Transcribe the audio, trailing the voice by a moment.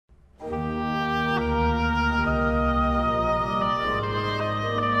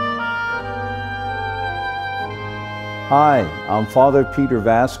Hi, I'm Father Peter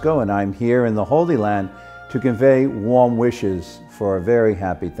Vasco, and I'm here in the Holy Land to convey warm wishes for a very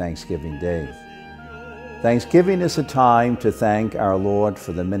happy Thanksgiving Day. Thanksgiving is a time to thank our Lord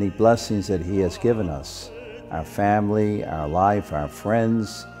for the many blessings that He has given us, our family, our life, our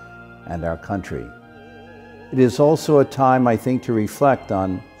friends, and our country. It is also a time, I think, to reflect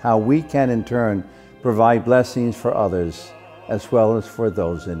on how we can in turn provide blessings for others as well as for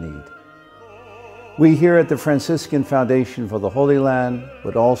those in need. We here at the Franciscan Foundation for the Holy Land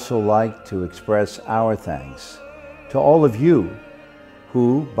would also like to express our thanks to all of you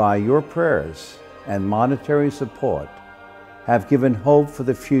who, by your prayers and monetary support, have given hope for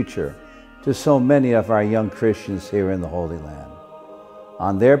the future to so many of our young Christians here in the Holy Land.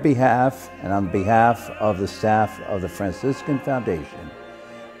 On their behalf and on behalf of the staff of the Franciscan Foundation,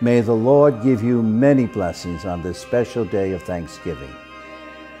 may the Lord give you many blessings on this special day of Thanksgiving.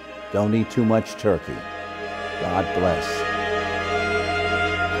 Don't eat too much turkey. God bless.